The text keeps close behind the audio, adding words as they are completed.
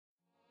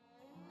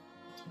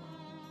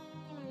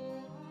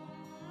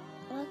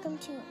welcome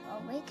to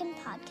Awaken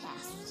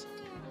Podcast.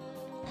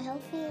 I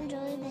hope you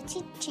enjoy the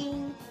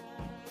teaching.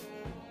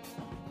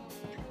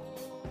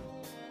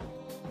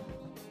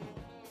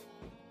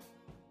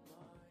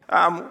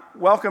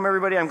 Welcome,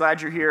 everybody. I'm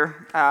glad you're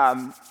here.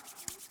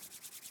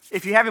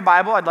 If you have a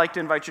Bible, I'd like to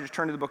invite you to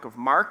turn to the book of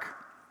Mark.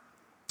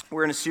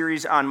 We're in a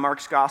series on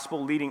Mark's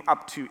Gospel leading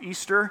up to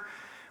Easter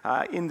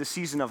in the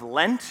season of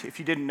Lent. If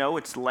you didn't know,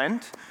 it's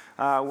Lent.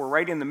 We're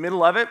right in the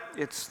middle of it.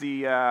 It's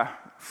the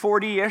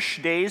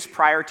 40-ish days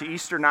prior to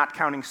Easter, not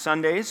counting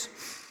Sundays.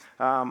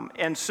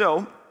 And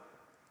so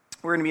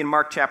we're going to be in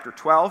Mark chapter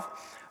 12.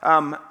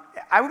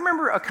 I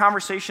remember a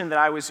conversation that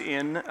I was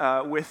in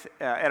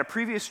at a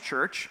previous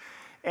church.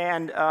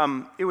 And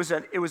it was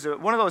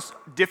one of those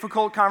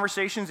difficult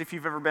conversations, if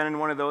you've ever been in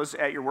one of those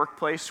at your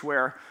workplace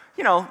where,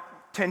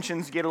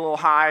 tensions get a little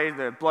high,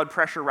 the blood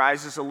pressure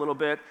rises a little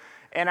bit.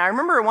 And I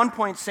remember at one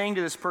point saying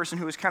to this person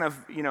who was kind of,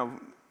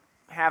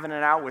 having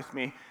it out with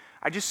me,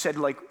 I just said,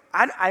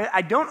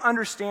 I don't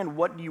understand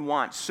what you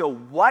want, so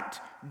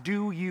what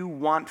do you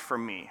want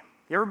from me?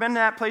 You ever been to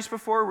that place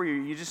before where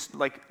you just,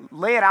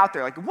 lay it out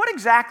there? What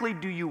exactly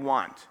do you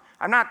want?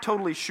 I'm not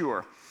totally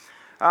sure.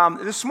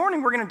 This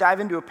morning, we're going to dive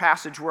into a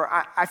passage where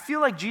I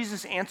feel like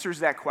Jesus answers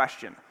that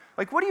question.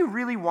 What do you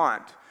really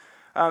want?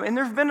 And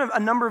there have been a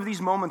number of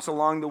these moments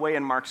along the way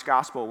in Mark's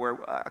gospel where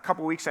a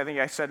couple weeks, I think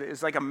I said,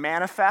 is like a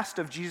manifest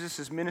of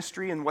Jesus'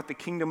 ministry and what the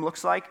kingdom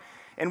looks like.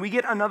 And we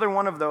get another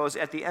one of those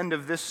at the end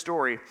of this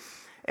story.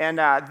 And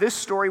this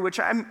story, which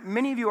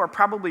many of you are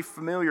probably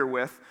familiar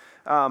with,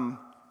 I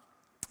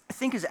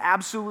think is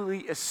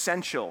absolutely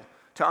essential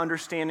to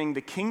understanding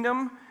the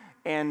kingdom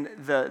and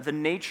the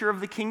nature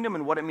of the kingdom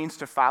and what it means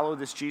to follow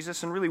this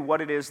Jesus and really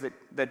what it is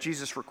that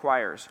Jesus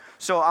requires.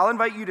 So I'll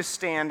invite you to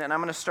stand, and I'm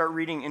going to start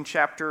reading in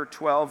chapter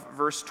 12,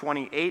 verse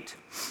 28.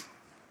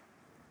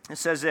 It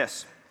says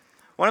this: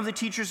 One of the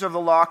teachers of the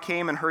law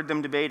came and heard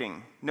them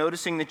debating.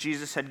 Noticing that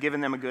Jesus had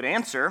given them a good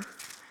answer,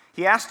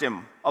 he asked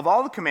him, "Of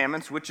all the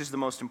commandments, which is the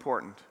most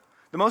important?"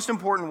 "The most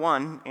important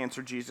one,"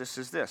 answered Jesus,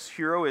 "is this: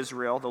 Hear, O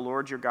Israel, the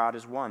Lord your God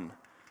is one.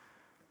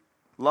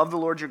 Love the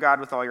Lord your God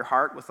with all your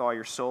heart, with all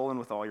your soul, and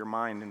with all your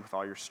mind, and with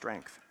all your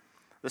strength.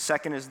 The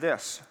second is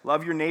this: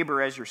 love your neighbor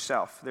as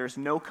yourself. There is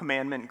no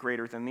commandment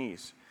greater than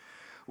these."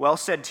 "Well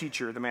said,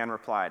 teacher," the man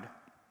replied.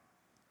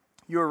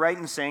 "You are right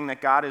in saying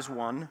that God is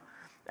one,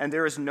 and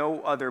there is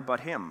no other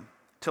but him.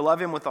 To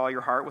love him with all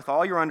your heart, with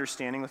all your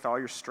understanding, with all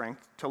your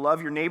strength, to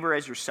love your neighbor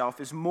as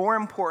yourself is more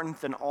important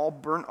than all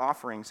burnt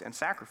offerings and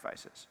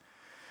sacrifices."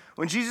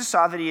 When Jesus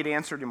saw that he had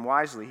answered him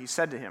wisely, he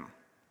said to him,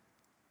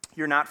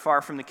 "You're not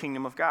far from the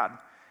kingdom of God."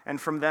 And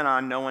from then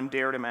on, no one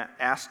dared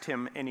ask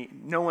him any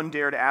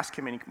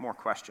more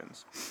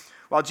questions.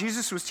 While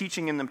Jesus was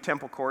teaching in the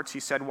temple courts, he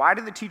said, "Why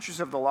do the teachers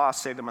of the law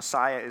say the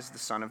Messiah is the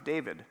son of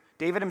David?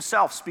 David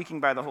himself, speaking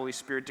by the Holy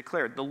Spirit,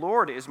 declared, 'The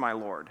Lord is my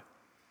Lord.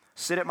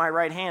 Sit at my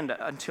right hand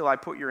until I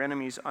put your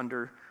enemies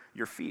under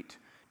your feet.'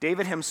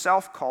 David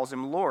himself calls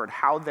him Lord.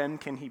 How then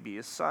can he be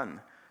his son?"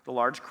 The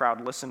large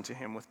crowd listened to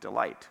him with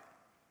delight.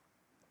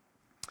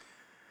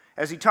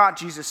 As he taught,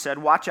 Jesus said,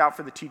 "Watch out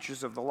for the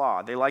teachers of the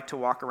law. They like to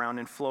walk around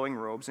in flowing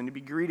robes and to be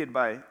greeted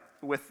with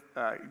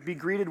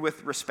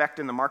respect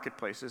in the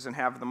marketplaces and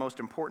have the most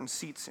important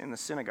seats in the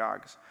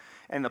synagogues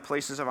and the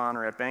places of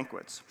honor at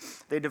banquets.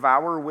 They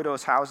devour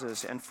widows'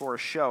 houses and for a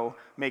show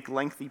make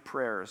lengthy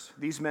prayers.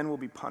 These men will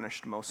be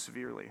punished most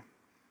severely."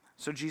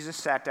 So Jesus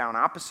sat down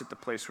opposite the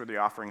place where the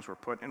offerings were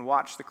put and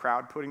watched the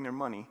crowd putting their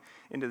money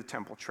into the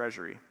temple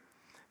treasury.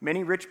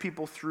 Many rich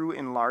people threw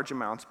in large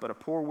amounts, but a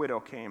poor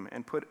widow came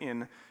and put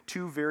in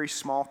 2 very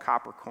small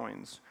copper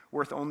coins,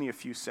 worth only a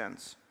few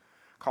cents.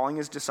 Calling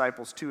his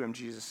disciples to him,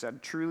 Jesus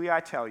said, "Truly I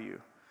tell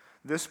you,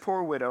 this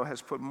poor widow has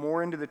put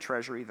more into the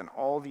treasury than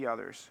all the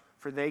others,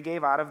 for they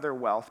gave out of their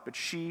wealth, but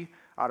she,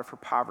 out of her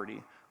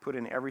poverty, put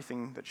in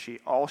everything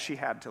all she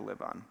had to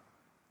live on."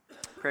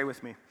 Pray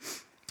with me.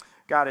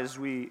 God, as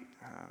we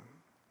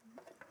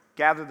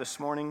gather this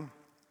morning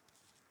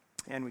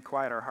and we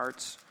quiet our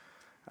hearts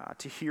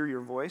to hear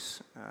your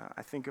voice,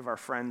 I think of our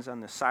friends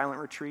on the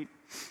silent retreat.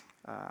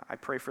 I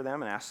pray for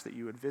them and ask that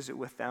you would visit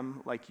with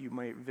them like you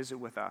might visit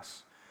with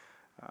us.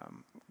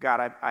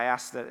 God, I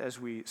ask that as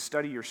we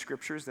study your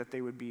scriptures, that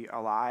they would be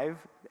alive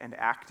and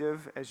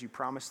active as you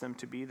promised them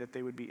to be, that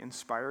they would be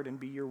inspired and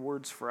be your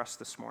words for us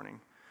this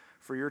morning,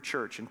 for your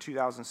church in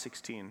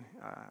 2016,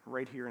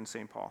 right here in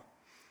St. Paul.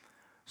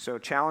 So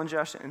challenge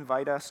us,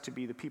 invite us to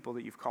be the people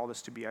that you've called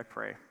us to be, I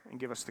pray,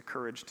 and give us the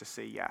courage to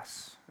say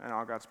yes. And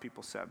all God's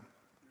people said,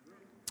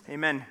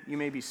 amen. You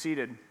may be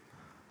seated.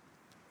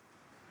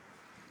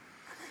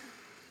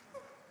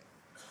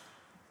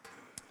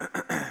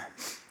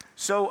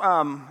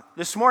 So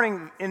this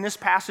morning in this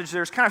passage,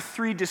 there's kind of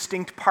 3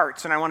 distinct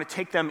parts, and I want to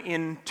take them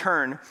in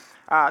turn.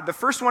 The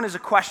first one is a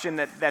question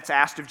that's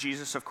asked of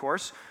Jesus, of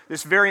course,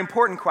 this very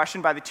important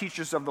question by the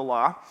teachers of the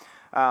law.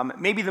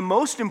 maybe the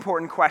most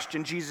important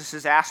question Jesus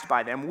is asked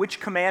by them: which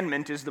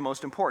commandment is the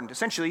most important?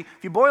 Essentially,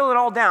 if you boil it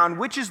all down,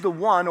 which is the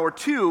one or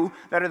two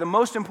that are the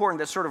most important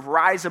that sort of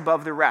rise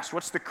above the rest?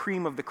 What's the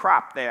cream of the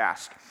crop, they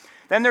ask.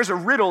 Then there's a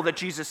riddle that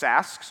Jesus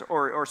asks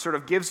or sort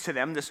of gives to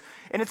them,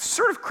 and it's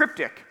sort of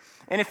cryptic.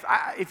 And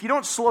if you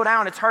don't slow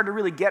down, it's hard to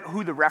really get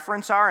who the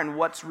reference are and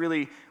what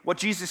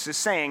Jesus is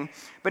saying.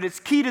 But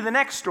it's key to the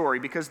next story,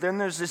 because then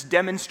there's this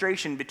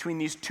demonstration between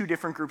these two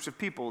different groups of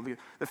people,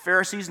 the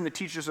Pharisees and the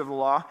teachers of the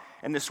law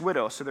and this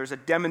widow. So there's a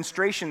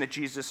demonstration that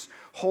Jesus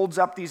holds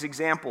up these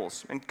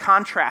examples and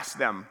contrasts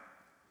them.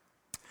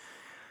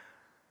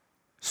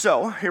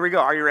 So here we go.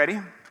 Are you ready?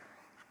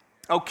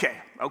 Okay.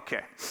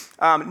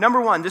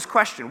 Number one, this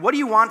question: what do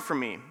you want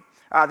from me?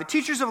 The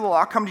teachers of the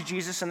law come to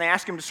Jesus and they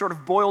ask him to sort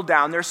of boil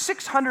down. There's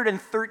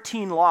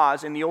 613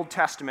 laws in the Old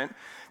Testament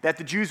that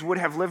the Jews would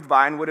have lived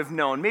by and would have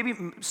known. Maybe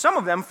some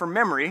of them from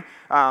memory,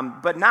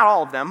 but not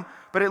all of them.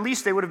 But at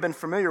least they would have been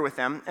familiar with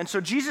them. And so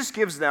Jesus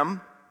gives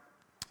them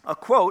a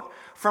quote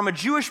from a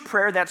Jewish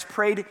prayer that's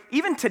prayed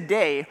even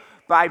today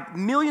by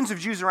millions of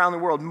Jews around the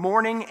world,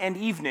 morning and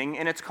evening,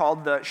 and it's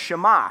called the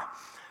Shema.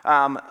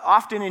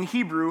 Often in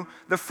Hebrew,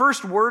 the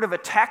first word of a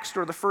text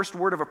or the first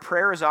word of a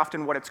prayer is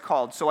often what it's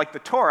called. So like the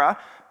Torah,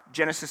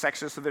 Genesis,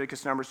 Exodus,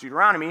 Leviticus, Numbers,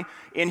 Deuteronomy,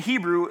 in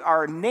Hebrew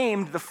are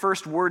named the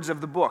first words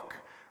of the book,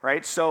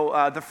 right?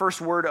 So the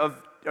first word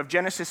of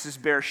Genesis is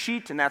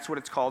Bereshit, and that's what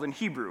it's called in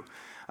Hebrew.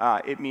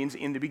 It means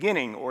in the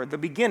beginning or the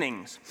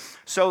beginnings.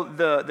 So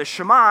the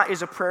Shema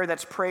is a prayer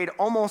that's prayed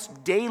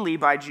almost daily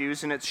by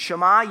Jews, and it's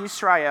Shema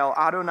Yisrael,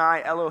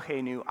 Adonai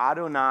Eloheinu,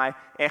 Adonai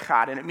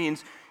Echad, and it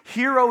means,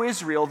 "Hear, O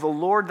Israel, the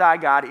Lord thy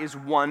God is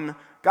one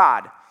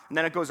God." And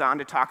then it goes on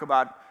to talk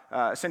about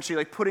essentially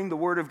like putting the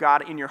word of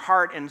God in your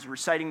heart and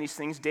reciting these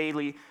things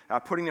daily,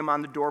 putting them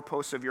on the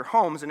doorposts of your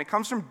homes. And it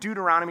comes from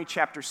Deuteronomy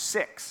chapter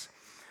 6.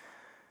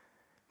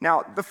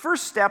 Now, the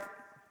first step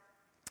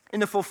in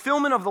the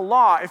fulfillment of the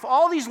law, if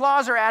all these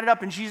laws are added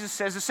up and Jesus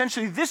says,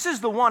 essentially, this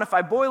is the one, if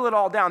I boil it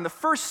all down, the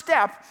first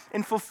step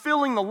in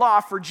fulfilling the law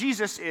for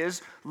Jesus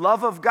is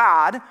love of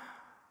God,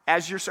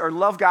 or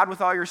love God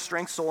with all your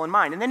strength, soul, and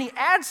mind. And then he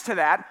adds to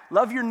that,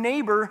 love your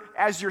neighbor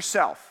as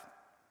yourself.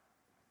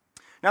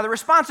 Now, the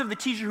response of the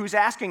teacher who's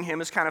asking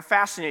him is kind of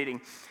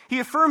fascinating. He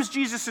affirms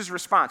Jesus'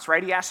 response,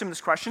 right? He asks him this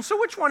question: so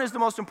which one is the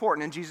most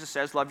important? And Jesus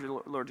says, love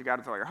your Lord your God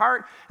with all your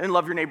heart, and then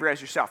love your neighbor as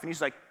yourself. And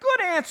he's like,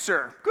 good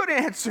answer.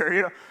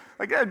 You know,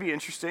 like that'd be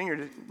interesting,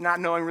 or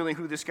not knowing really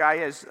who this guy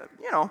is.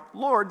 You know,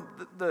 Lord,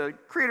 the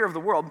creator of the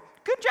world,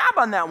 good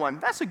job on that one.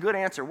 That's a good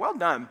answer. Well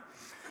done.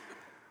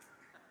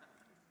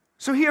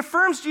 So he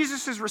affirms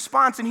Jesus'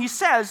 response, and he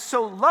says,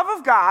 so love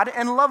of God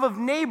and love of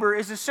neighbor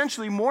is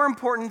essentially more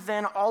important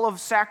than all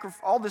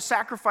the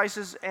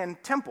sacrifices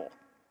and temple.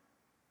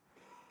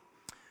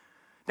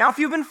 Now, if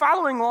you've been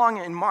following along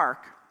in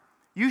Mark,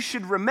 you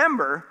should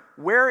remember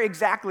where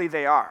exactly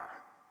they are.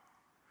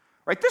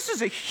 Right? This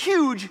is a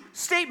huge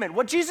statement.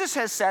 What Jesus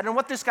has said and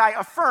what this guy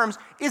affirms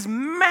is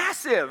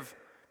massive,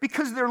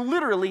 because they're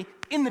literally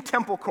in the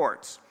temple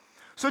courts.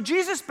 So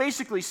Jesus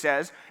basically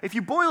says, if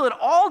you boil it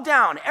all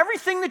down,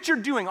 everything that you're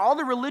doing, all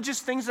the religious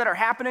things that are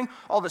happening,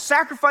 all the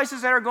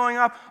sacrifices that are going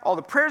up, all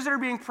the prayers that are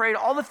being prayed,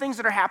 all the things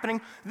that are happening,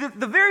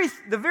 the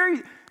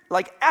very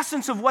like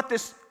essence of what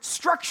this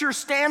structure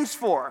stands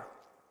for,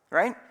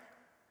 right?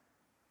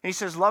 And he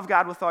says, love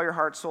God with all your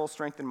heart, soul,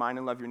 strength, and mind,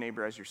 and love your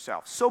neighbor as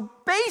yourself. So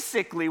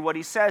basically what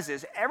he says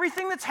is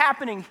everything that's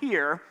happening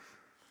here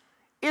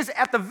is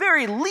at the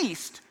very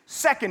least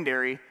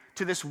secondary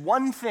to this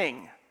one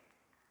thing.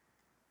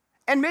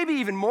 And maybe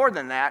even more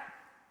than that,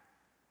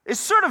 is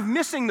sort of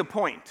missing the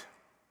point,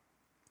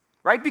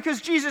 right?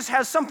 Because Jesus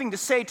has something to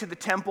say to the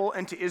temple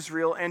and to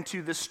Israel and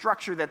to the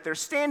structure that they're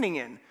standing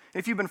in.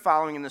 If you've been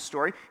following in this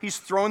story, he's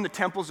thrown the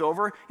temples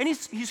over and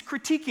he's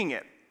critiquing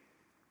it.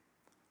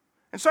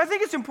 And so I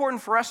think it's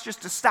important for us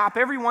just to stop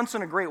every once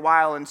in a great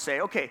while and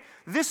say, okay,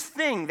 this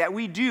thing that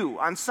we do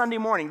on Sunday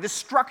morning, this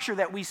structure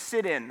that we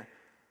sit in,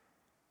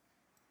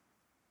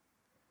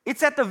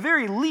 it's at the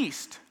very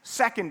least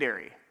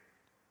secondary.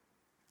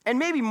 And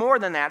maybe more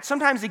than that,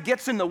 sometimes it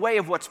gets in the way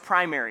of what's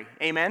primary.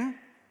 Amen?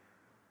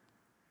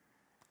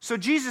 So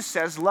Jesus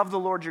says, love the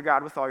Lord your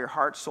God with all your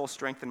heart, soul,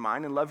 strength, and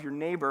mind, and love your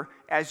neighbor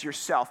as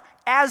yourself,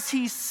 as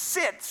he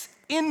sits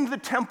in the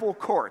temple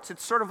courts.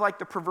 It's sort of like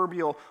the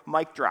proverbial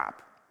mic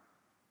drop.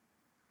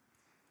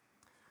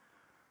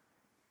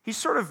 He's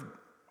sort of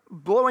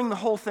blowing the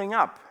whole thing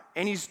up,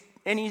 and he's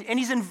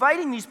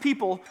inviting these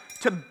people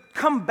to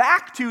come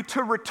back to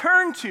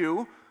return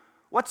to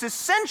what's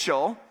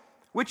essential,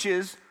 which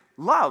is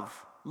love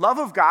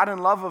of God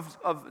and love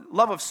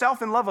of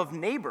self and love of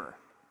neighbor.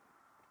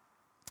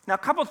 Now, a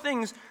couple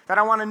things that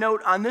I want to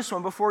note on this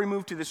one before we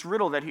move to this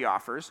riddle that he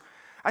offers.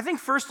 I think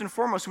first and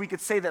foremost, we could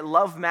say that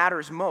love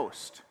matters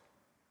most.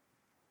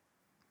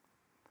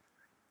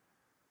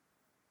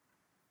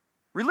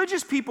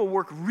 Religious people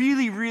work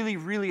really, really,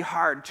 really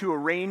hard to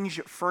arrange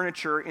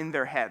furniture in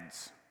their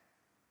heads.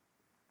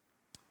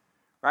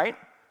 Right?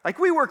 Like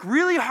we work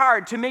really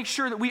hard to make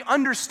sure that we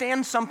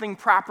understand something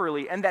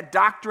properly and that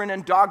doctrine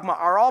and dogma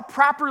are all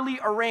properly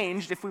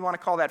arranged, if we want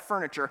to call that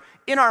furniture,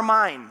 in our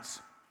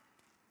minds.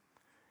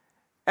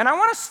 And I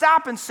want to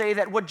stop and say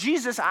that what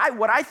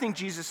I think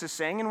Jesus is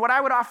saying, and what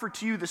I would offer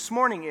to you this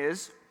morning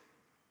is,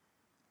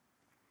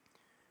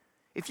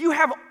 if you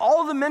have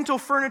all the mental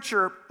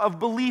furniture of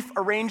belief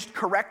arranged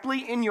correctly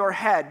in your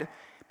head,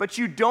 but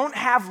you don't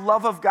have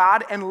love of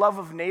God and love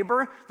of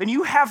neighbor, then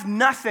you have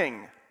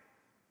nothing.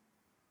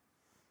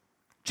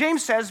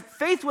 James says,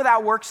 faith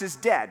without works is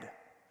dead.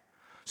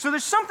 So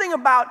there's something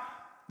about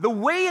the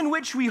way in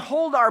which we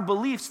hold our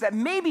beliefs that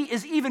maybe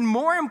is even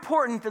more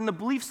important than the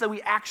beliefs that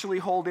we actually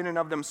hold in and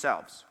of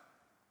themselves.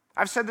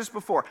 I've said this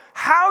before.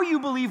 How you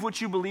believe what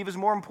you believe is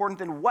more important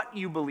than what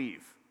you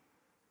believe.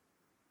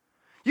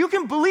 You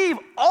can believe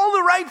all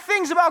the right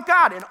things about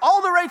God and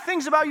all the right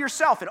things about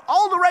yourself and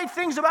all the right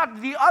things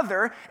about the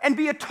other and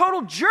be a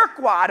total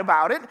jerkwad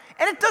about it,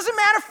 and it doesn't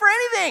matter for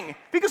anything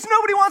because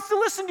nobody wants to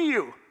listen to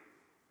you.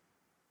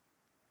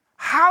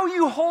 How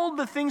you hold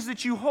the things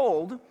that you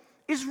hold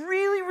is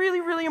really,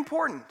 really, really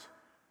important.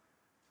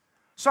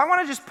 So I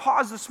want to just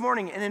pause this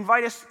morning and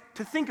invite us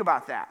to think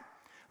about that.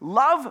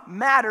 Love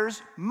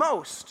matters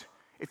most.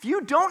 If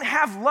you don't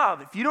have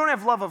love, if you don't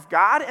have love of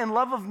God and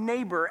love of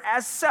neighbor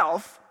as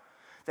self,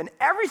 then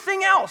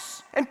everything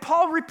else, and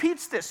Paul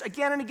repeats this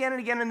again and again and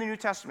again in the New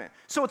Testament.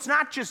 So it's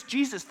not just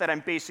Jesus that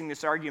I'm basing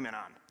this argument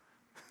on.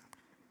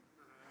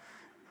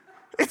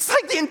 It's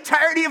like the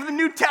entirety of the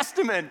New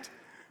Testament.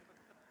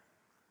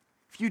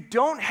 If you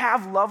don't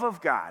have love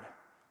of God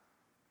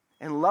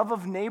and love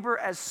of neighbor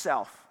as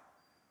self,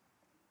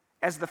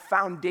 as the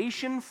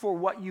foundation for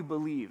what you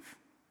believe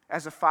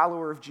as a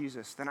follower of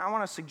Jesus, then I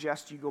want to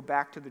suggest you go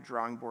back to the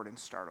drawing board and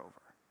start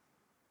over.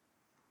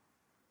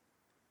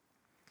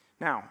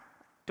 Now,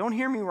 don't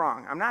hear me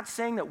wrong. I'm not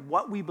saying that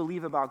what we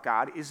believe about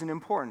God isn't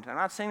important. I'm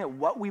not saying that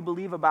what we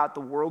believe about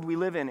the world we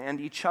live in and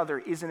each other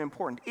isn't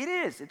important. It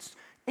is. It's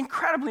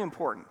incredibly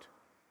important.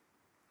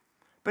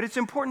 But it's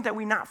important that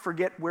we not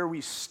forget where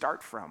we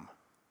start from.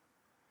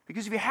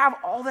 Because if you have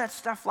all that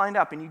stuff lined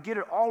up and you get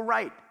it all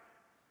right,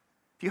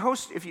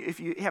 if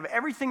you have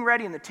everything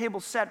ready and the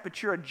table's set,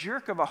 but you're a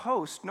jerk of a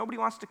host, nobody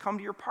wants to come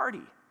to your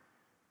party.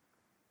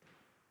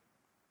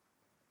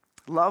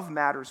 Love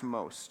matters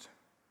most.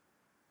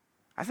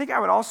 I think I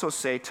would also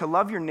say to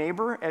love your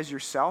neighbor as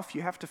yourself,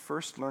 you have to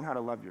first learn how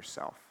to love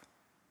yourself.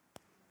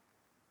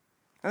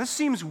 Now this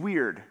seems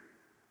weird,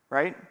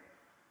 right?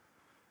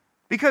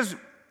 Because,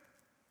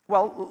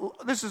 well,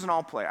 this is an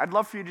all play. I'd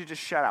love for you to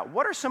just shout out.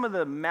 What are some of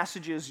the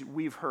messages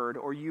we've heard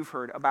or you've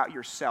heard about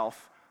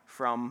yourself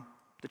from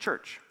the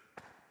church?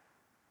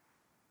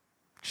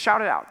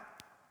 Shout it out.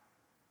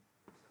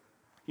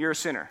 You're a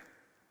sinner.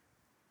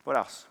 What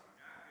else?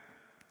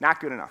 Not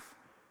good enough.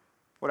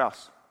 What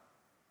else?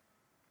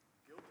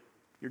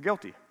 You're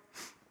guilty.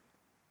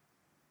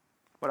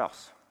 What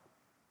else?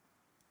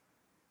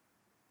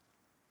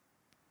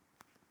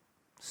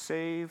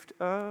 Saved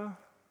a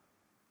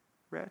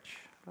wretch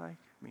like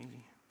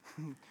me.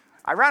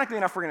 Ironically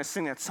enough, we're going to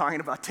sing that song in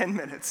about 10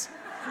 minutes.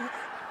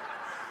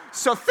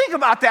 So think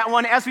about that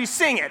one as we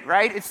sing it,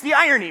 right? It's the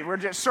irony. We're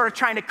just sort of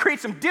trying to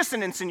create some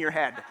dissonance in your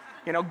head.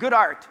 Good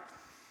art.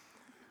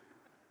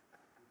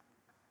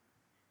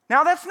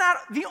 Now, that's not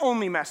the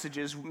only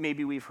messages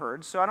maybe we've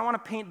heard, so I don't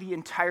want to paint the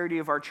entirety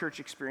of our church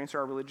experience or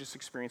our religious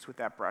experience with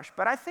that brush,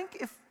 but I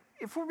think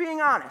if we're being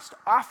honest,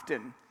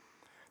 often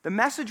the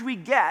message we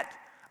get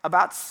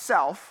about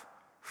self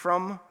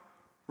from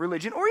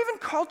religion or even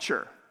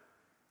culture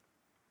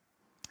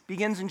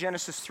begins in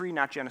Genesis 3,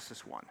 not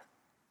Genesis 1.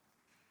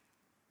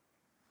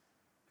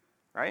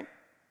 Right?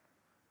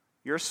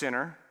 You're a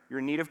sinner. You're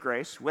in need of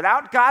grace.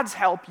 Without God's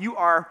help, you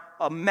are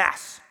a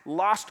mess,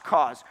 lost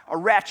cause, a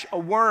wretch, a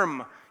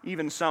worm,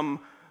 even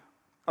some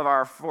of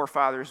our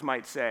forefathers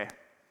might say.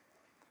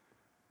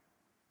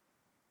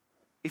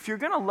 If you're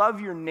going to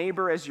love your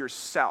neighbor as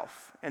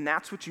yourself, and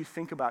that's what you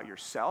think about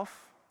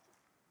yourself,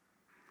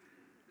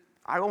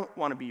 I don't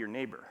want to be your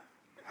neighbor.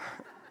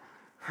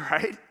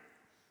 Right?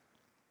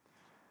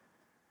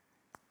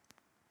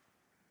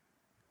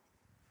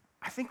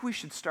 I think we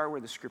should start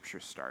where the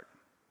scriptures start.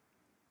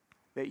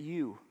 That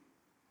you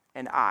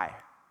and I,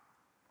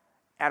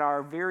 at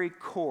our very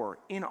core,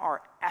 in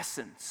our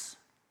essence,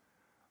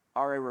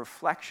 are a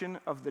reflection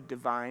of the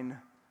divine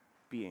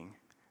being.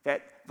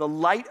 That the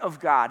light of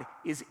God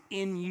is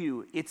in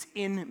you, it's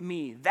in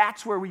me.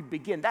 That's where we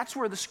begin. That's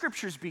where the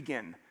scriptures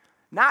begin.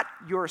 Not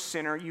you're a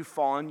sinner, you've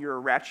fallen, you're a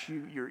wretch,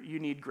 you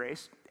need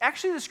grace.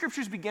 Actually, the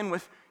scriptures begin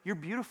with you're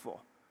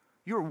beautiful,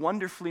 you're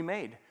wonderfully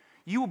made,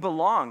 you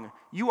belong,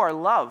 you are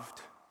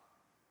loved.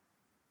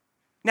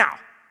 Now,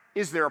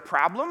 is there a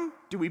problem?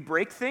 Do we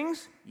break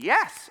things?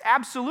 Yes,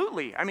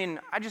 absolutely. I mean,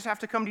 I just have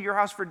to come to your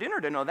house for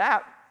dinner to know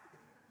that.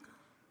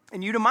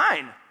 And you to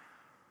mine.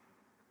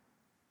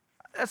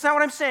 That's not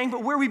what I'm saying,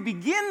 but where we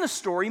begin the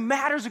story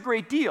matters a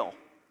great deal.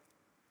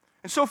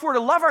 And so if we're to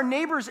love our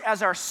neighbors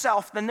as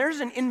ourselves, then there's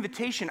an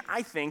invitation,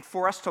 I think,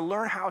 for us to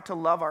learn how to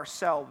love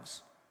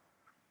ourselves.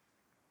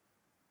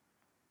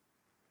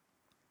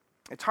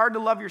 It's hard to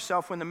love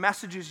yourself when the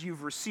messages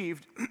you've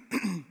received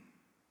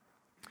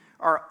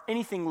are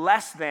anything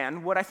less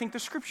than what I think the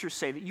scriptures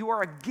say, that you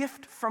are a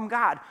gift from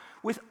God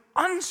with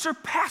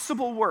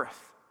unsurpassable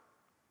worth.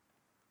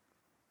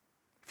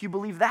 If you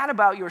believe that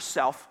about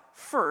yourself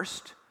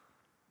first,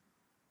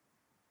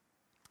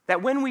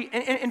 that when we,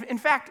 in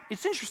fact,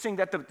 it's interesting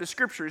that the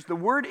scriptures, the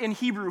word in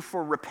Hebrew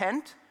for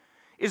repent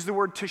is the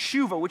word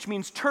teshuva, which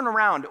means turn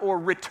around or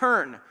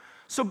return.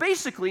 So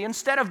basically,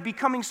 instead of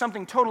becoming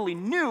something totally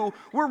new,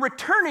 we're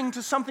returning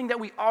to something that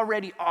we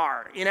already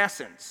are, in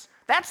essence.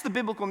 That's the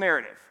biblical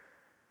narrative.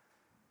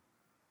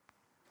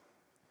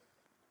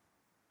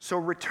 So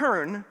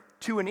return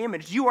to an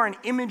image. You are an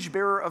image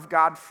bearer of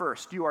God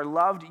first. You are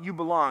loved, you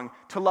belong.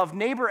 To love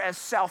neighbor as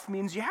self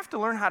means you have to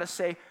learn how to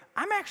say,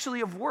 I'm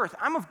actually of worth.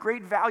 I'm of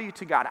great value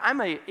to God.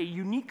 I'm a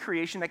unique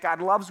creation that God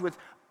loves with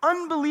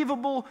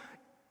unbelievable,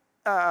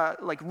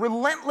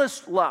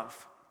 relentless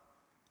love.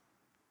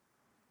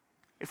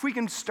 If we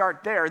can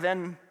start there,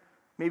 then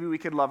maybe we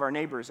could love our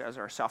neighbors as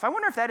ourselves. I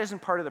wonder if that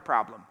isn't part of the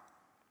problem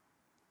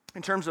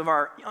in terms of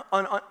our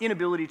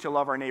inability to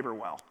love our neighbor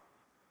well.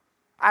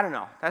 I don't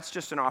know. That's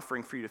just an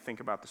offering for you to think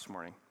about this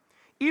morning.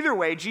 Either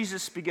way,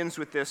 Jesus begins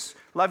with this,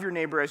 love your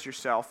neighbor as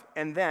yourself,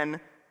 and then,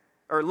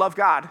 or love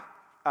God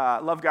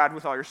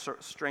with all your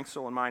strength,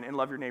 soul, and mind, and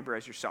love your neighbor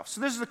as yourself. So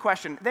this is the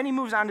question. Then he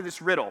moves on to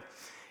this riddle.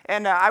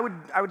 And I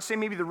would say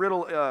maybe the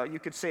riddle, you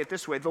could say it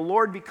this way, the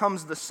Lord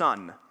becomes the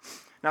Son.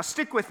 Now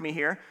stick with me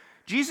here.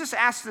 Jesus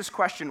asks this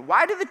question,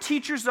 why do the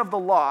teachers of the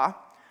law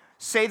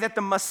say that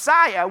the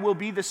Messiah will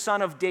be the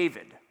son of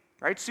David?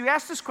 Right? So he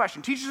asks this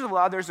question. Teachers of the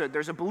law, there's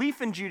a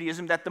belief in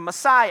Judaism that the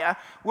Messiah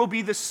will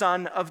be the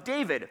son of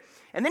David.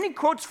 And then he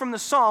quotes from the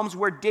Psalms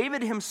where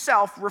David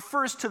himself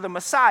refers to the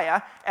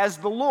Messiah as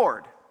the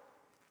Lord.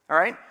 All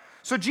right?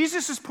 So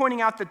Jesus is pointing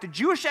out that the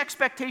Jewish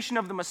expectation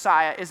of the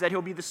Messiah is that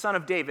he'll be the son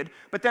of David,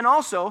 but then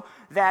also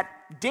that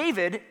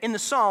David in the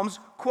Psalms,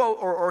 quote,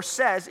 or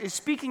says, is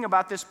speaking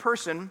about this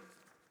person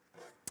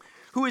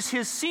who is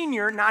his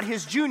senior, not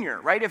his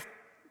junior, right? If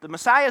the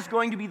Messiah is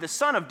going to be the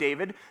son of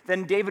David,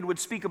 then David would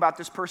speak about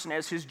this person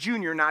as his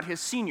junior, not his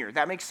senior.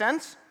 That makes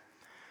sense?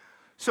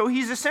 So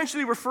he's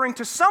essentially referring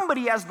to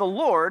somebody as the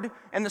Lord,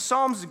 and the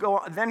Psalms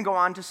then go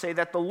on to say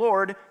that the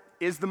Lord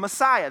is the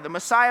Messiah. The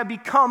Messiah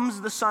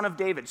becomes the son of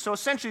David. So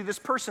essentially this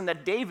person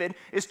that David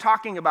is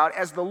talking about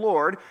as the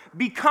Lord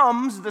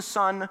becomes the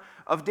son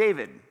of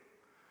David.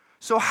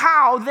 So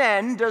how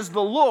then does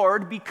the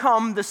Lord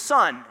become the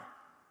son?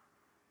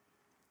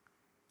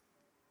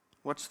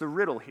 What's the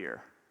riddle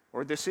here?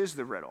 Or this is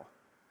the riddle.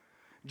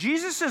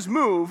 Jesus'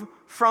 move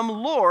from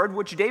Lord,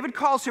 which David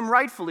calls him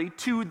rightfully,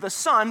 to the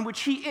Son,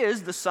 which he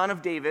is, the son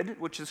of David,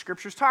 which the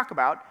scriptures talk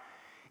about,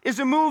 is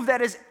a move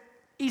that is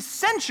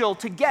essential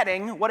to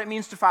getting what it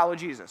means to follow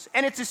Jesus.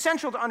 And it's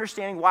essential to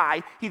understanding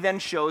why he then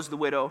shows the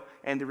widow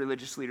and the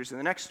religious leaders in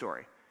the next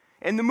story.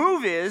 And the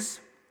move is,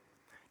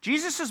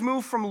 Jesus'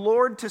 move from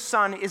Lord to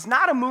Son is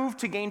not a move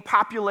to gain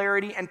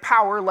popularity and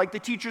power like the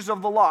teachers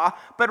of the law,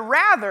 but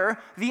rather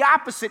the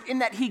opposite in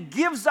that he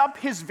gives up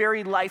his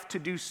very life to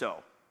do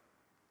so.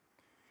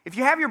 If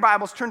you have your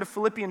Bibles, turn to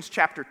Philippians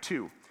chapter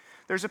 2.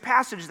 There's a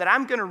passage that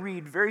I'm going to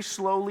read very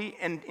slowly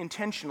and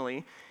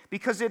intentionally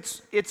because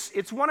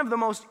it's one of the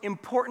most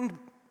important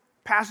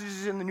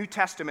passages in the New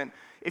Testament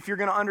if you're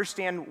going to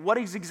understand what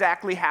has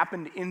exactly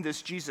happened in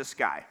this Jesus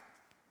guy.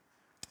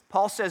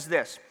 Paul says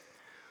this,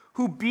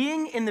 who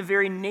being in the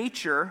very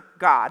nature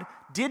God,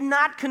 did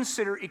not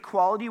consider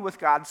equality with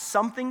God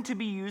something to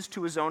be used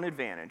to his own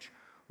advantage.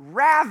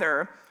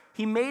 Rather,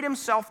 he made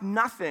himself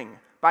nothing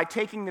by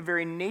taking the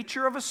very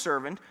nature of a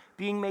servant,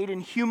 being made in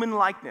human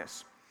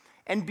likeness.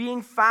 And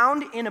being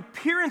found in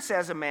appearance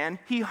as a man,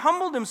 he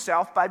humbled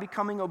himself by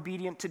becoming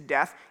obedient to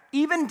death,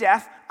 even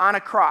death on a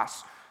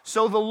cross.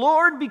 So the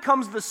Lord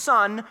becomes the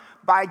Son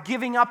by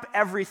giving up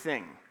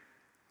everything,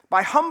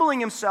 by humbling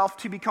himself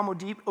to become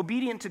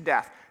obedient to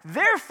death.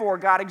 Therefore,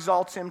 God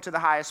exalts him to the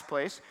highest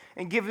place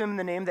and gives him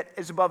the name that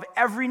is above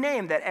every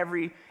name, that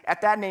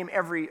at that name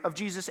of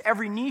Jesus,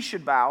 every knee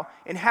should bow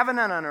in heaven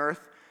and on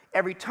earth,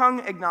 every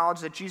tongue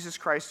acknowledge that Jesus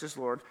Christ is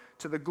Lord,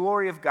 to the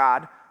glory of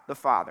God the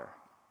Father.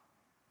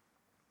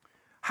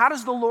 How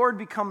does the Lord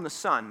become the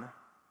Son?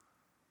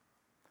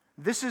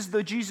 This is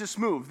the Jesus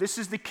move. This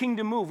is the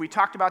kingdom move. We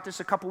talked about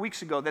this a couple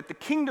weeks ago, that the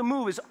kingdom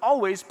move is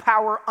always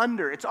power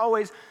under. It's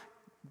always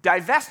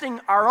divesting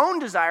our own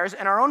desires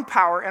and our own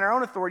power and our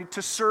own authority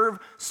to serve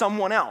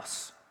someone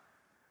else.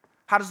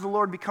 How does the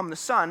Lord become the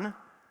Son?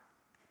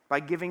 By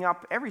giving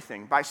up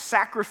everything, by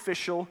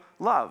sacrificial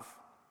love.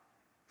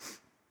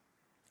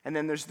 And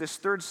then there's this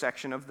third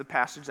section of the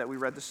passage that we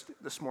read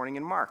this morning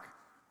in Mark,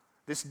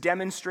 this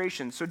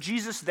demonstration. So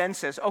Jesus then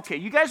says, okay,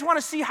 you guys want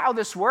to see how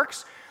this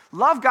works?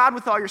 Love God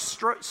with all your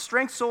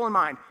strength, soul, and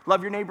mind.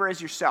 Love your neighbor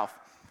as yourself.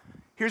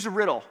 Here's a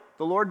riddle.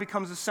 The Lord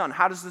becomes the Son.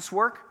 How does this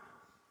work?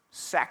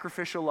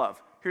 Sacrificial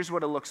love. Here's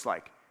what it looks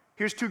like.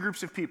 Here's two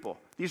groups of people.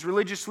 These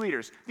religious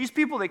leaders. These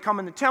people, they come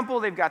in the temple.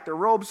 They've got their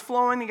robes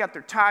flowing. They got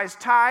their ties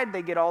tied.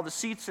 They get all the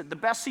seats, the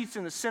best seats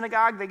in the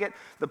synagogue. They get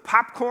the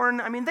popcorn.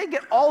 I mean, they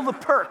get all the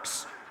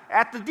perks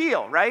at the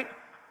deal, right?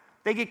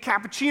 They get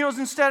cappuccinos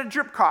instead of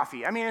drip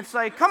coffee. I mean, it's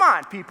like, come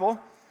on, people.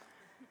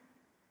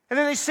 And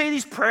then they say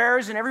these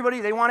prayers, and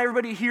they want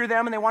everybody to hear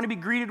them, and they want to be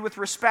greeted with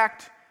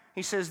respect.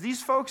 He says,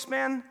 these folks,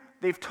 man,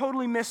 they've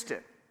totally missed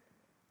it.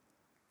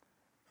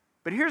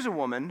 But here's a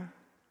woman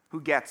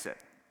who gets it.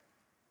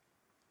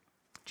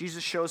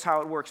 Jesus shows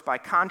how it works by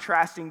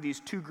contrasting these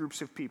two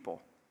groups of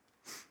people.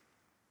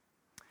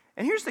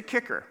 And here's the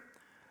kicker.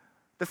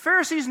 The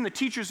Pharisees and the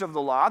teachers of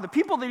the law, the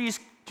people that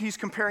he's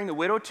comparing the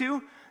widow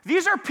to,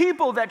 these are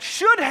people that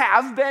should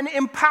have been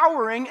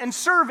empowering and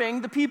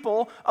serving the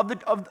people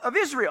of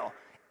Israel.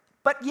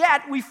 But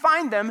yet we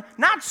find them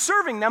not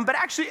serving them, but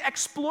actually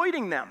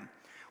exploiting them.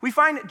 We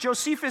find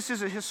Josephus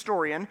is a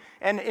historian,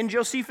 and in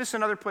Josephus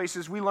and other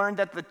places, we learned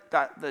that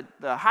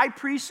the high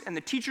priests and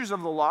the teachers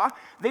of the law,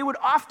 they would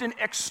often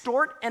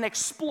extort and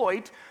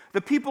exploit the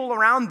people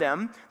around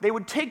them. They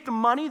would take the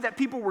money that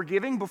people were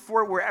giving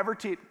before it were ever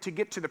to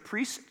get to the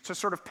priests to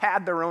sort of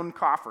pad their own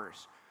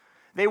coffers.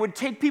 They would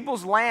take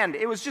people's land.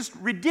 It was just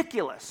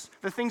ridiculous,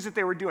 the things that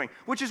they were doing,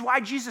 which is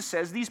why Jesus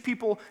says these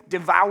people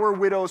devour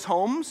widows'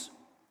 homes.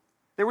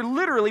 They were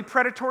literally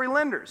predatory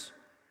lenders.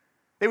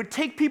 They would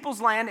take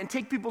people's land and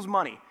take people's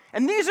money.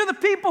 And these are the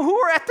people who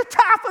are at the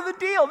top of the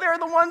deal. They're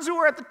the ones who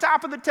are at the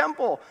top of the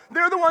temple.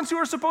 They're the ones who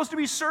are supposed to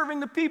be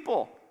serving the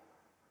people.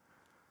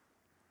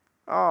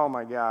 Oh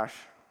my gosh.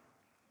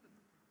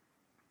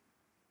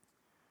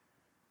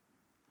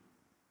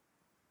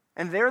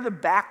 And they're the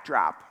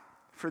backdrop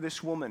for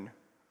this woman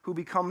who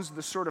becomes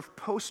the sort of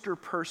poster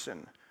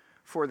person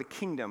for the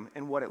kingdom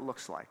and what it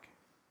looks like.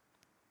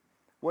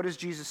 What is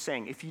Jesus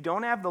saying? If you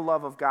don't have the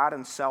love of God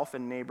and self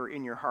and neighbor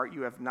in your heart,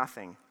 you have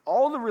nothing.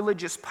 All the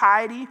religious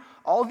piety,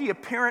 all the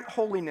apparent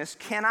holiness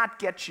cannot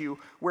get you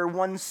where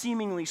one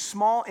seemingly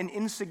small and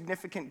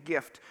insignificant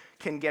gift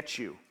can get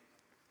you.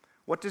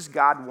 What does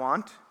God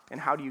want, and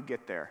how do you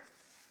get there?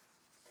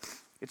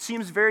 It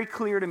seems very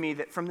clear to me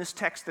that from this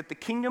text that the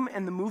kingdom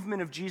and the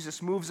movement of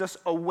Jesus moves us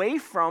away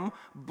from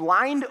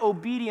blind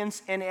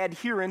obedience and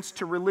adherence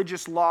to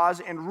religious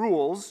laws and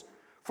rules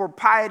for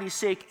piety's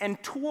sake,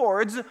 and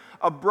towards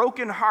a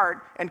broken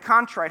heart and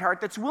contrite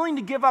heart that's willing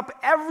to give up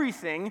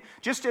everything,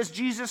 just as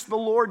Jesus the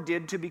Lord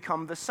did to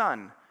become the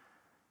Son.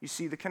 You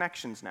see the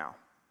connections now.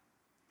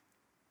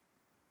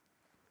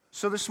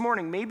 So this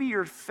morning, maybe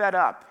you're fed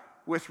up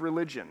with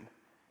religion.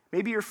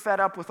 Maybe you're fed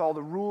up with all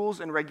the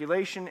rules and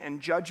regulation and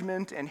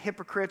judgment and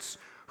hypocrites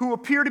who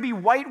appear to be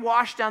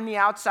whitewashed on the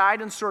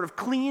outside and sort of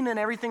clean and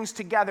everything's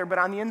together, but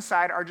on the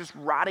inside are just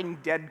rotting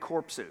dead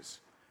corpses.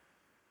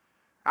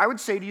 I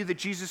would say to you that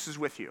Jesus is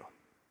with you.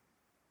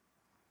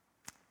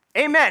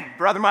 Amen,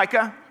 Brother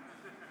Micah.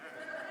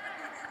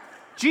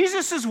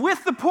 Jesus is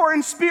with the poor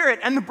in spirit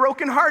and the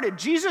brokenhearted.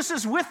 Jesus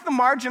is with the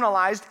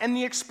marginalized and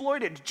the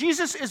exploited.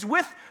 Jesus is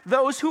with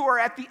those who are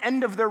at the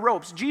end of their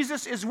ropes.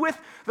 Jesus is with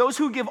those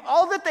who give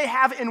all that they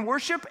have in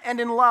worship and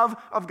in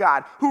love of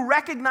God, who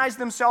recognize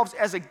themselves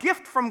as a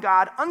gift from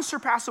God,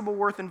 unsurpassable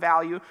worth and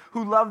value,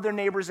 who love their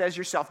neighbors as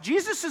yourself.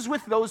 Jesus is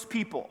with those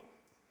people.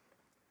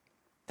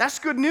 That's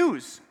good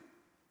news.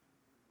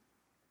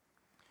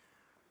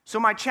 So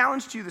my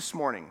challenge to you this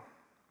morning,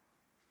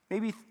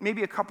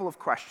 maybe a couple of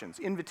questions,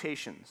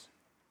 invitations.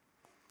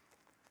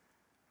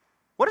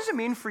 What does it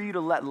mean for you to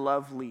let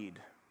love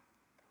lead?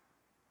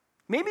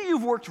 Maybe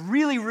you've worked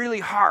really, really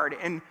hard,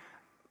 and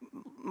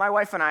my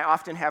wife and I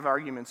often have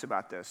arguments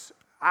about this.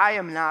 I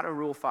am not a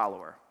rule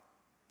follower.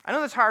 I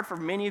know that's hard for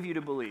many of you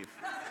to believe.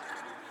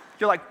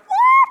 You're like,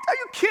 what? Are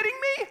you kidding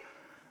me?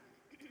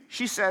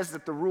 She says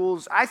that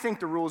I think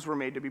the rules were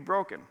made to be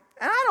broken.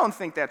 And I don't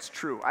think that's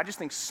true. I just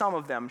think some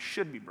of them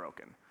should be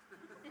broken.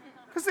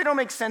 Because they don't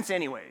make sense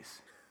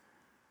anyways.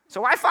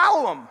 So I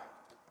follow them.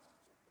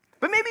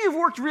 But maybe you've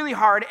worked really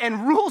hard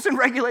and rules and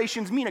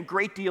regulations mean a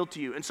great deal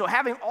to you. And so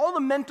having all the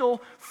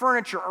mental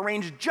furniture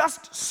arranged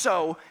just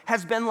so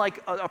has been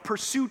like a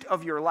pursuit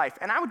of your life.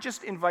 And I would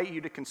just invite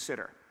you to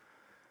consider,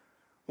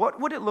 what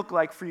would it look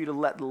like for you to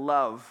let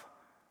love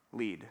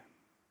lead?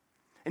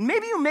 And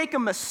maybe you make a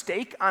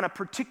mistake on a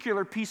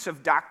particular piece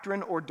of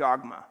doctrine or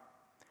dogma.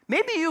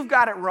 Maybe you've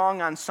got it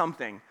wrong on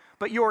something,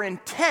 but your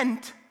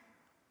intent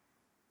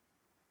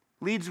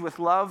leads with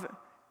love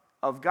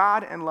of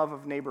God and love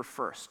of neighbor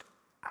first.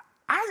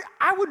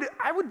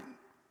 I would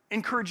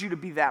encourage you to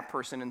be that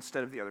person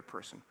instead of the other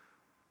person,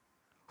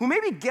 who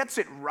maybe gets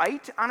it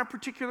right on a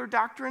particular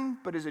doctrine,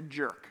 but is a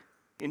jerk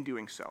in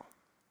doing so.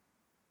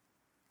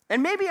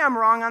 And maybe I'm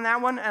wrong on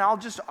that one, and I'll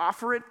just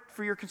offer it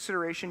for your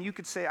consideration. You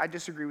could say, I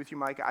disagree with you,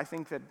 Micah. I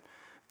think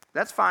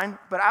that's fine,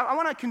 but I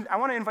want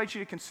to invite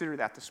you to consider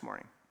that this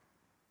morning.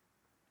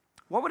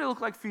 What would it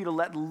look like for you to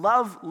let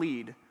love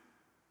lead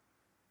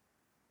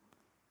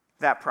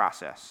that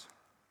process?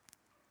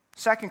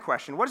 Second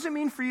question, what does it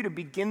mean for you to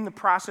begin the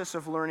process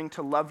of learning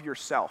to love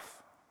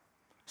yourself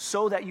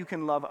so that you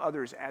can love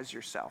others as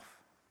yourself?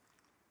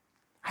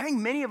 I think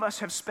many of us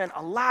have spent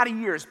a lot of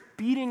years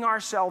beating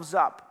ourselves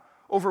up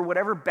over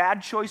whatever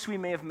bad choice we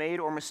may have made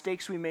or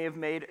mistakes we may have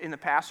made in the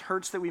past,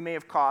 hurts that we may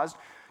have caused,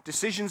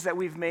 decisions that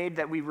we've made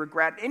that we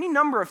regret, any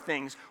number of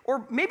things.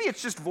 Or maybe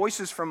it's just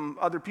voices from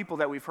other people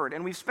that we've heard,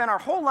 and we've spent our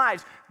whole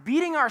lives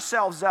beating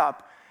ourselves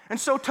up. And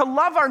so to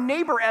love our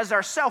neighbor as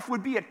ourself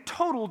would be a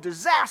total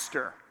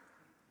disaster.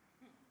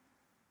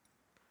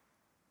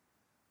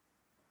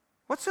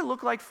 What's it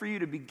look like for you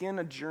to begin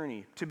a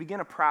journey, to begin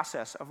a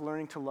process of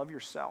learning to love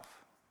yourself?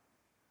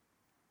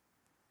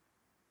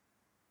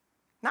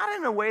 Not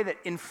in a way that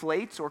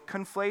inflates or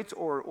conflates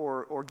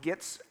or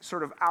gets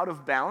sort of out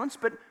of balance,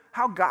 but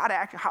how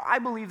I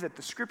believe that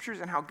the scriptures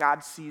and how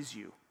God sees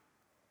you.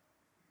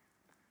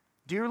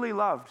 Dearly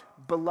loved,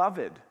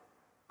 beloved,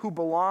 who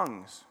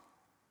belongs,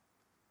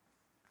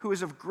 who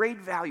is of great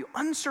value,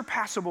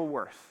 unsurpassable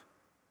worth.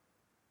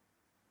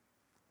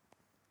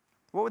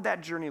 What would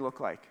that journey look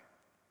like?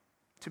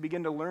 To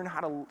begin to learn how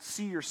to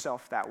see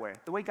yourself that way.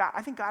 The way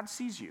I think God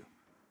sees you.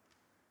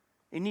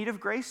 In need of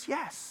grace?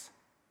 Yes.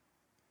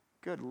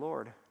 Good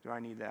Lord, do I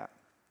need that?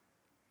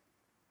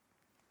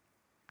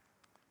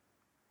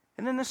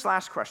 And then this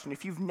last question.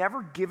 If you've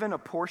never given a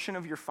portion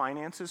of your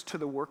finances to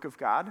the work of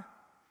God,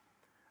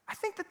 I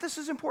think that this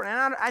is important.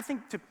 And I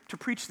think to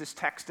preach this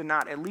text and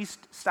not at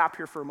least stop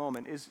here for a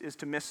moment is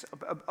to miss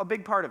a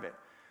big part of it.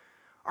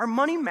 Our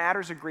money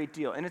matters a great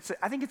deal, and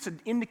I think it's an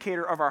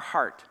indicator of our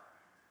heart.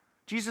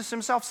 Jesus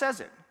himself says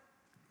it.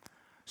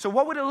 So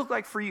what would it look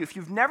like for you if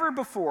you've never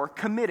before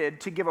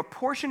committed to give a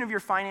portion of your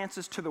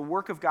finances to the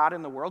work of God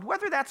in the world,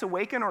 whether that's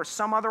Awaken or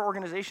some other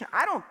organization?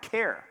 I don't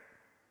care.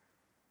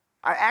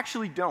 I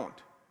actually don't.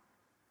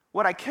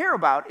 What I care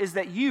about is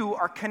that you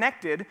are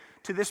connected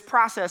to this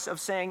process of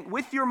saying,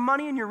 with your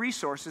money and your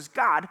resources,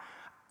 God,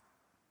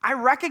 I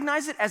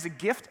recognize it as a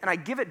gift and I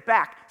give it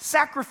back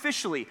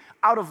sacrificially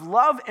out of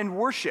love and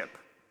worship.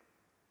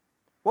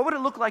 What would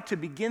it look like to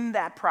begin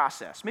that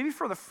process, maybe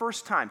for the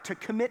first time, to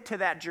commit to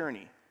that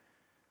journey?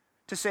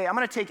 To say, I'm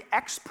going to take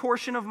X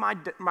portion of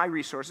my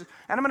resources,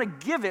 and I'm going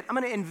to give it, I'm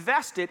going to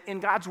invest it in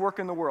God's work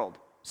in the world,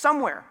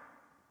 somewhere.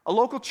 A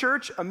local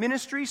church, a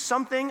ministry,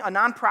 something, a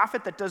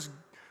nonprofit that does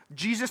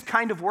Jesus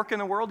kind of work in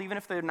the world, even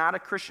if they're not a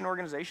Christian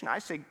organization. I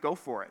say, go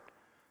for it.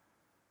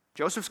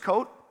 Joseph's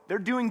Coat, they're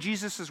doing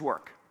Jesus'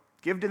 work.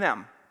 Give to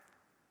them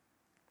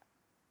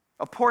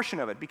a portion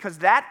of it, because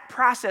that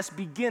process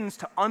begins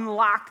to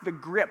unlock the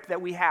grip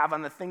that we have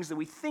on the things that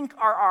we think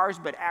are ours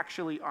but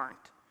actually aren't.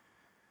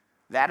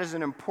 That is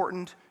an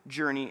important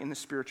journey in the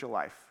spiritual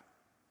life.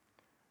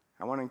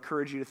 I want to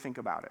encourage you to think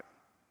about it.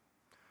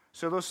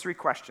 So those three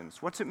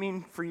questions. What's it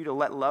mean for you to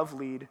let love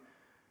lead?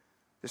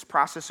 This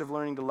process of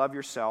learning to love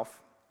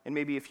yourself, and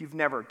maybe if you've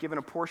never given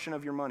a portion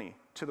of your money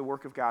to the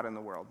work of God in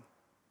the world.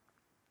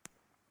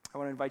 I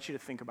want to invite you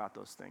to think about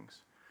those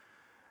things.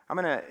 I'm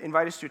going to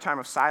invite us to a time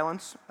of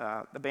silence.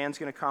 The band's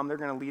going to come. They're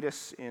going to lead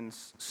us in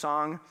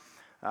song.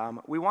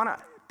 We want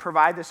to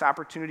provide this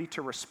opportunity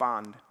to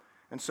respond.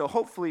 And so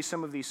hopefully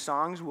some of these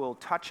songs will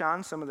touch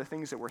on some of the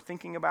things that we're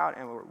thinking about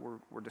and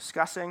we're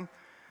discussing.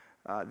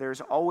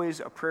 There's always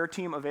a prayer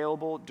team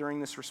available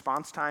during this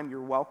response time.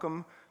 You're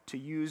welcome to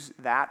use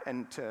that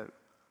and to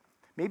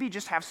maybe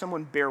just have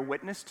someone bear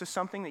witness to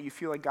something that you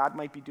feel like God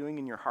might be doing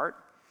in your heart.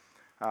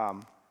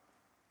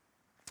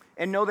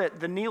 And know that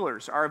the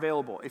kneelers are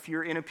available. If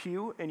you're in a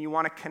pew and you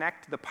want to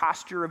connect the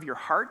posture of your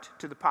heart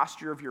to the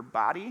posture of your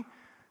body,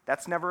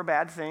 that's never a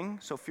bad thing,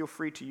 so feel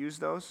free to use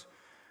those.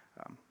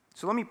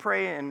 So let me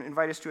pray and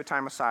invite us to a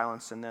time of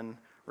silence and then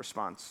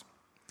response.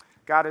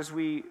 God, as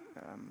we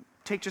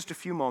take just a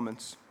few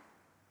moments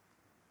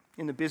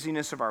in the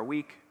busyness of our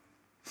week,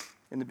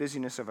 in the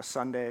busyness of a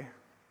Sunday,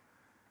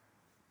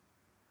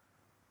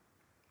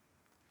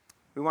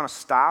 we want to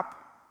stop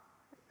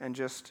and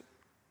just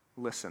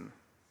listen.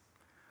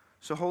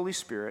 So Holy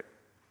Spirit,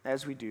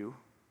 as we do,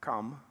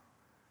 come,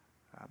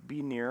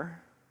 be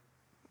near,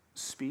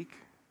 speak,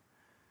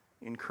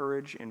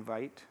 encourage,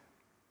 invite.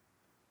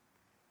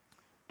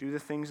 Do the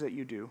things that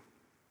you do.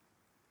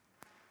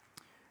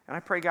 And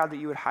I pray, God, that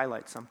you would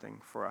highlight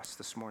something for us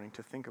this morning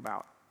to think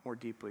about more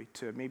deeply,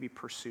 to maybe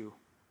pursue.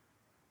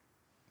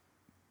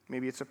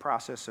 Maybe it's a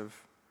process of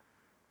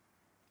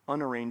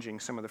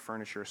unarranging some of the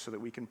furniture so that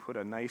we can put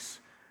a nice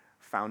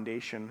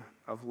foundation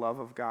of love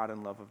of God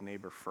and love of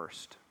neighbor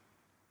first.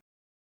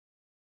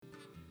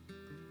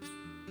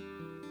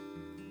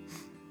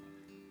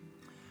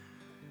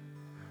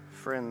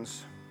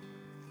 Friends,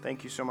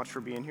 thank you so much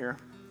for being here.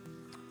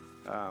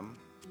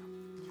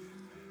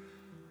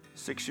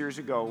 6 years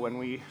ago, when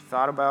we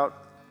thought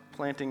about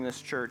planting this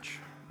church,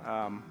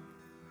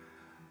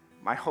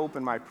 my hope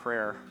and my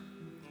prayer,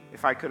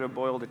 if I could have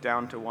boiled it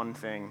down to one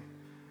thing,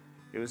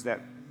 it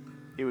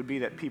would be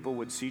that people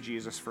would see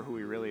Jesus for who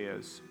he really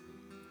is.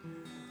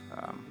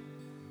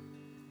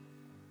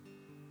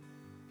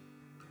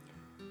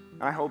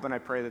 And I hope and I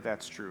pray that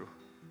that's true.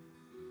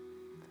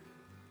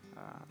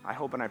 I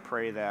hope and I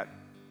pray that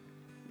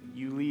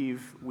you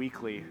leave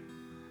weekly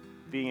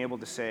being able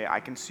to say, I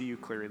can see you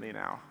clearly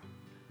now.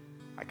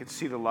 I can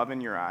see the love in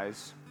your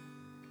eyes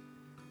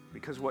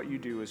because what you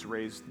do is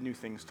raise new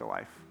things to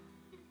life.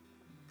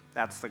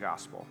 That's the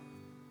gospel.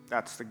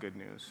 That's the good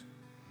news.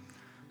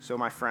 So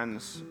my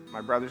friends,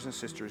 my brothers and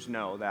sisters,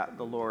 know that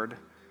the Lord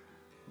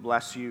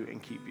bless you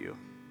and keep you.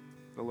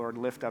 The Lord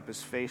lift up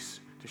his face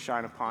to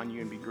shine upon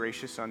you and be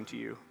gracious unto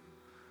you.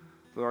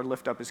 The Lord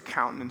lift up his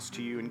countenance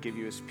to you and give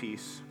you his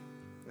peace.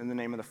 In the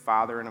name of the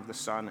Father, and of the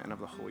Son, and of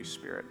the Holy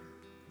Spirit.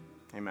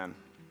 Amen.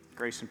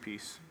 Grace and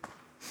peace.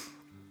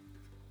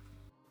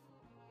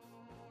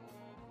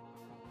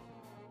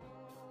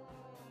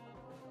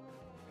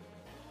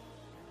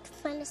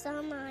 Find us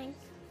online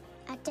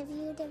at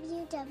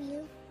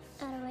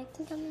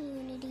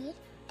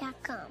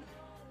www.awakencommunity.com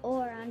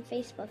or on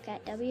Facebook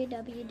at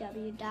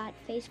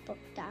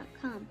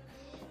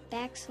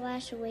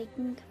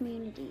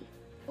www.facebook.com/awakencommunity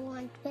or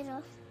on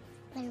Twitter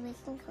at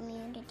Awaken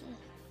Community.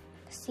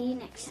 See you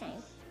next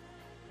time.